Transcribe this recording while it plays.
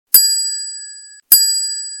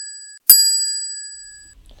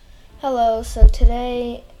Hello, so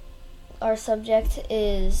today our subject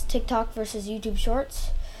is TikTok versus YouTube Shorts.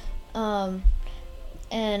 And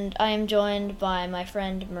I am joined by my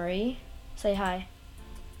friend Marie. Say hi.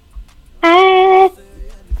 Hi.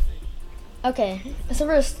 Okay, so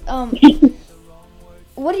first,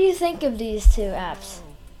 what do you think of these two apps?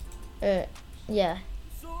 Yeah.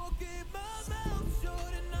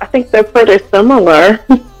 I think they're pretty similar.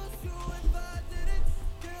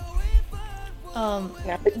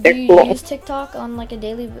 I think Do they're you cool. use TikTok on like a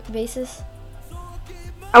daily basis?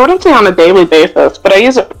 I wouldn't say on a daily basis, but I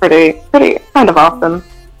use it pretty kind of often.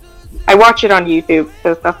 I watch it on YouTube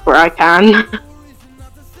because that's where I can.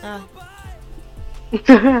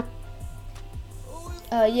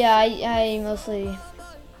 Yeah, I mostly,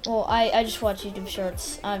 well, I just watch YouTube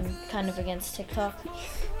Shorts. I'm kind of against TikTok.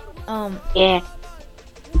 Yeah.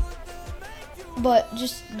 But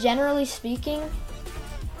just generally speaking,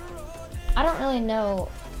 I don't really know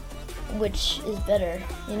which is better.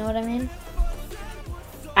 You know what I mean?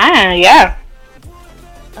 Yeah.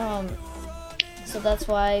 So that's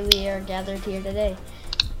why we are gathered here today.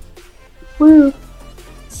 Woo.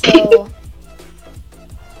 So,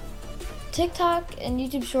 TikTok and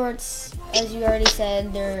YouTube Shorts, as you already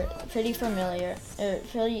said, they're pretty familiar,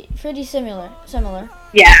 pretty similar.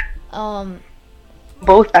 Yeah.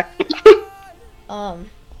 Both actually.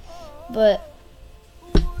 But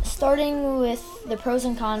starting with the pros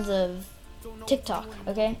and cons of TikTok,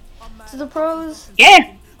 okay? So the pros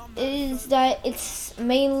is that it's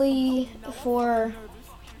mainly for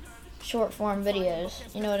short form videos.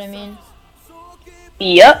 You know what I mean?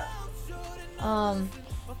 Yep.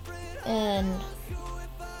 And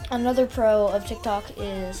another pro of TikTok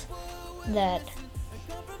is that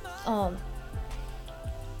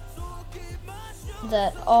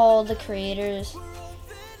that all the creators,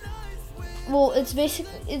 well, it's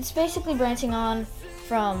basically branching on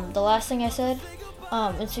from the last thing I said.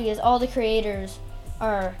 It's because all the creators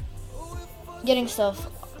are getting stuff,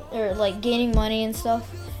 or like gaining money and stuff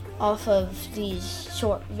off of these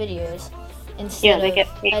short videos instead they get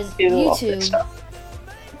of paid as to do all this YouTube. stuff.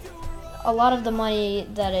 A lot of the money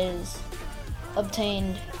that is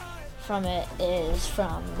obtained from it is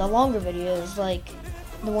from the longer videos, like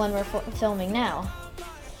the one we're filming now.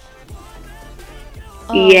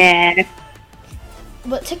 Yeah.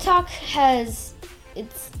 But TikTok has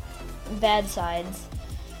its bad sides.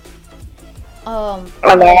 A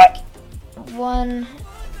Like,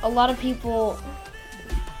 a lot of people,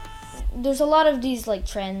 there's a lot of these like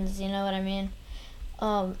trends, you know what I mean?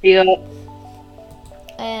 Yeah.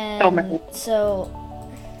 And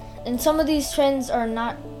and some of these trends are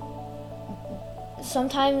not,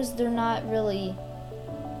 sometimes they're not really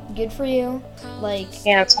good for you. Like,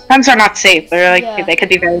 Yeah, sometimes they're not safe. They're Yeah. they could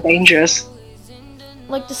be very dangerous.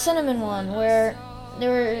 like the cinnamon one where they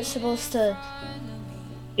were supposed to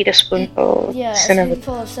Eat a spoonful of a cinnamon.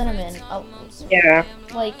 spoonful of cinnamon. Yeah.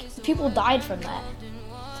 Like, people died from that.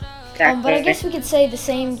 Exactly. But I guess we could say the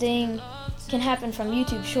same thing can happen from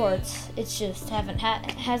YouTube Shorts. It's just hasn't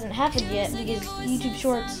happened yet because YouTube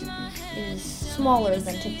Shorts is smaller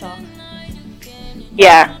than TikTok.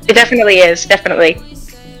 Yeah, it definitely is. Definitely.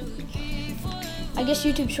 I guess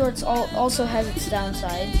YouTube Shorts also has its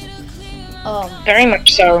downsides. Very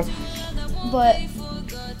much so. But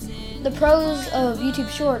the pros of YouTube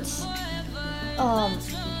Shorts,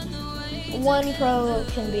 one pro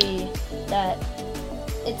can be that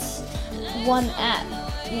it's one app.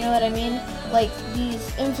 You know what I mean? Like, these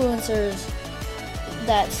influencers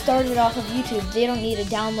that started off of YouTube, they don't need to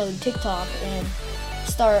download TikTok and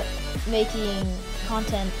start making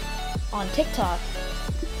content on TikTok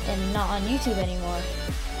and not on YouTube anymore.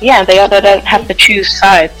 Yeah, they don't have to choose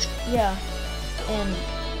sides. Yeah, and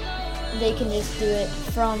they can just do it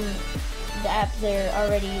from the app they're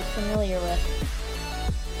already familiar with.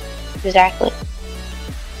 Exactly.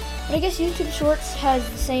 But I guess YouTube Shorts has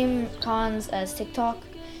the same cons as TikTok.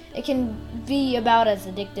 It can be about as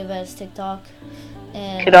addictive as TikTok,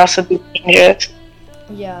 and Could also be dangerous.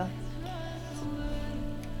 yeah.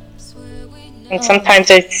 And sometimes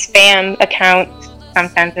it's spam accounts.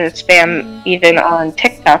 Sometimes it's spam even on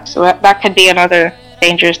TikTok. So that could be another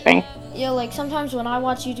dangerous thing. Yeah, like sometimes when I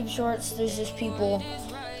watch YouTube Shorts, there's just people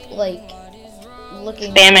like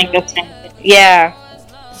looking Spamming for the thing. Yeah.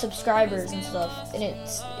 subscribers and stuff, and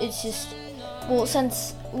it's just, well,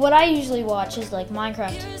 since what I usually watch is like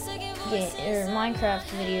Minecraft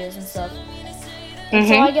videos and stuff, and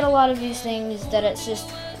so I get a lot of these things that it's just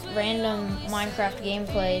random Minecraft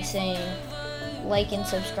gameplay saying like and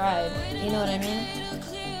subscribe. You know what I mean?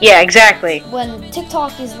 Yeah, exactly. When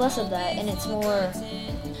TikTok is less of that, and it's more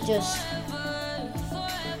just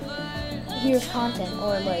here's content,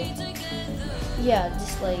 or like, yeah,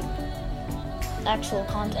 just like actual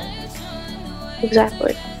content.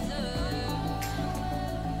 Exactly.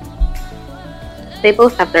 They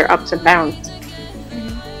both have their ups and downs.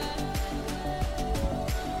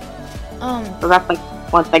 So that's like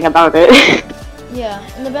one thing about it. Yeah,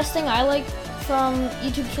 and the best thing I like from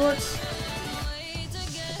YouTube Shorts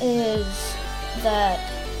is that,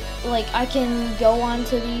 like, I can go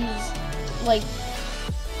onto these, like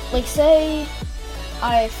say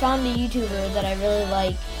I found a YouTuber that I really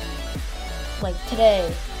like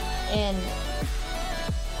today, and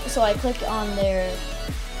so I click on their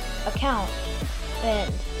account,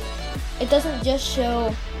 and it doesn't just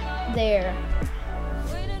show their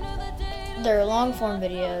long form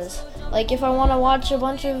videos. Like, if I want to watch a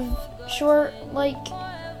bunch of short, like,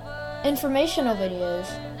 informational videos,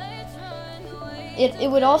 it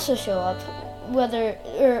would also show up.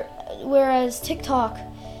 Whereas TikTok,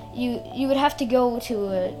 you would have to go to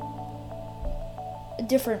a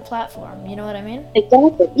different platform. You know what I mean?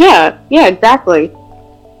 Exactly. Yeah, exactly.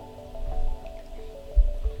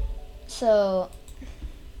 So,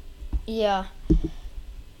 yeah.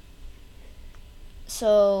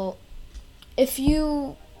 So, if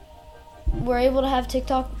you were able to have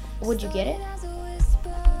TikTok, would you get it?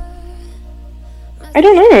 I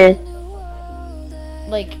don't know.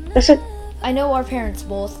 Like, I know our parents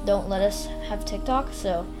both don't let us have TikTok,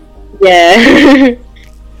 so yeah.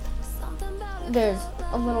 there's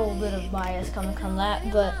a little bit of bias coming from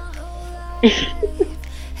that, but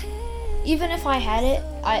even if I had it,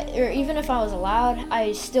 or even if I was allowed,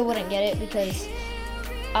 I still wouldn't get it because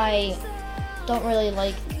I don't really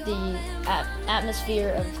like the atmosphere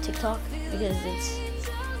of TikTok, because it's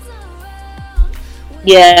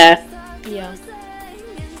yeah.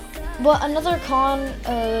 But another con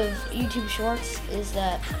of YouTube Shorts is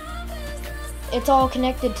that it's all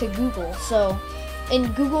connected to Google. So,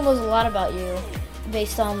 and Google knows a lot about you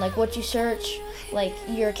based on like what you search, like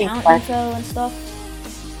your account info and stuff.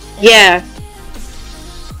 Yeah.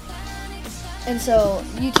 And so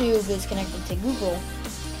YouTube is connected to Google,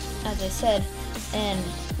 as I said, and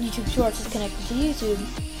YouTube Shorts is connected to YouTube.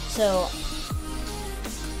 So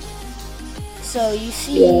you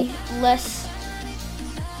see less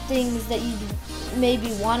things that you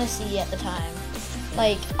maybe want to see at the time.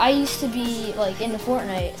 Like, I used to be like into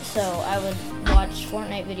Fortnite, so I would watch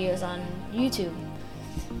Fortnite videos on YouTube.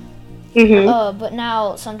 But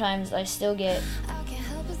now sometimes I still get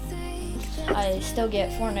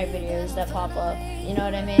Fortnite videos that pop up. You know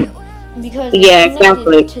what I mean? Because it's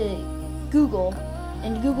connected to Google,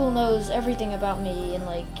 and Google knows everything about me and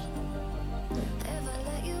like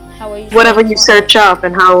how I use whatever you search up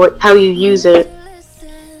and how you use it.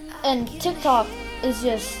 And TikTok is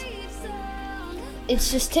just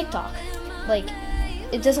TikTok. Like,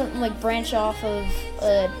 it doesn't like branch off of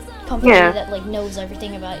a company that like knows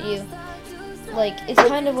everything about you. Like, it's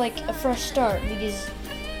kind of like a fresh start, because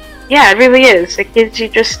yeah, it really is. It gives you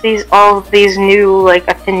just all of these new like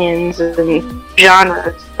opinions and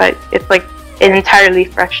genres, but it's like an entirely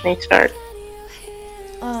fresh new start.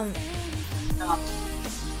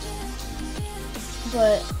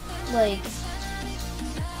 But like,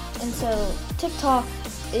 and so TikTok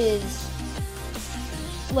is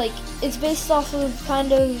like, it's based off of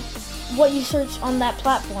kind of what you search on that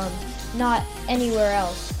platform, not anywhere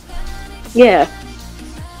else. Yeah.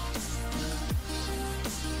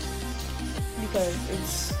 Because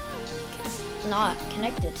it's not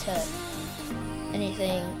connected to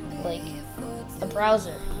anything like a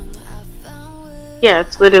browser. Yeah,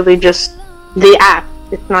 it's literally just the app.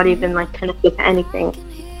 It's not even like connected to anything.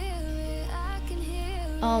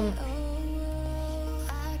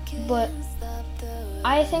 But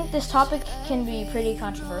I think this topic can be pretty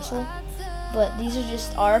controversial, but these are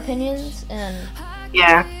just our opinions, and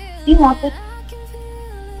yeah. You want it?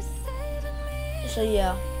 So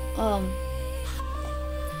yeah,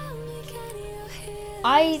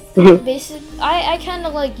 I kind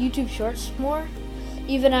of like YouTube Shorts more,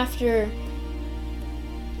 even after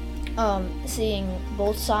seeing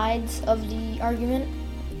both sides of the argument.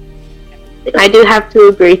 I do have to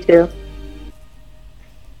agree too.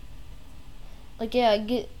 Like, yeah,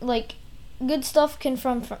 good stuff can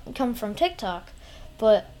come from TikTok,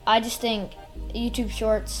 but I just think YouTube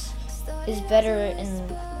Shorts is better in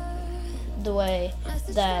the way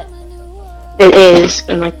that it is,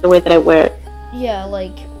 and like the way that I wear it. Yeah,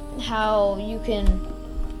 like how you can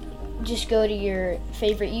just go to your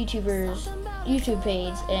favorite YouTuber's YouTube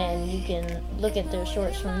page and you can look at their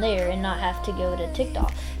shorts from there and not have to go to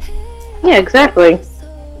TikTok. Yeah, exactly.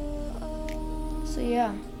 So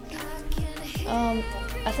yeah,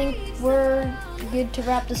 I think we're good to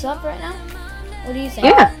wrap this up right now. What do you think?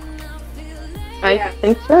 Yeah. I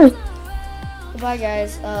think so. Goodbye,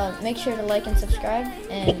 guys. Make sure to like and subscribe.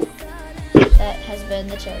 And that has been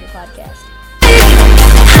the Cherry Podcast.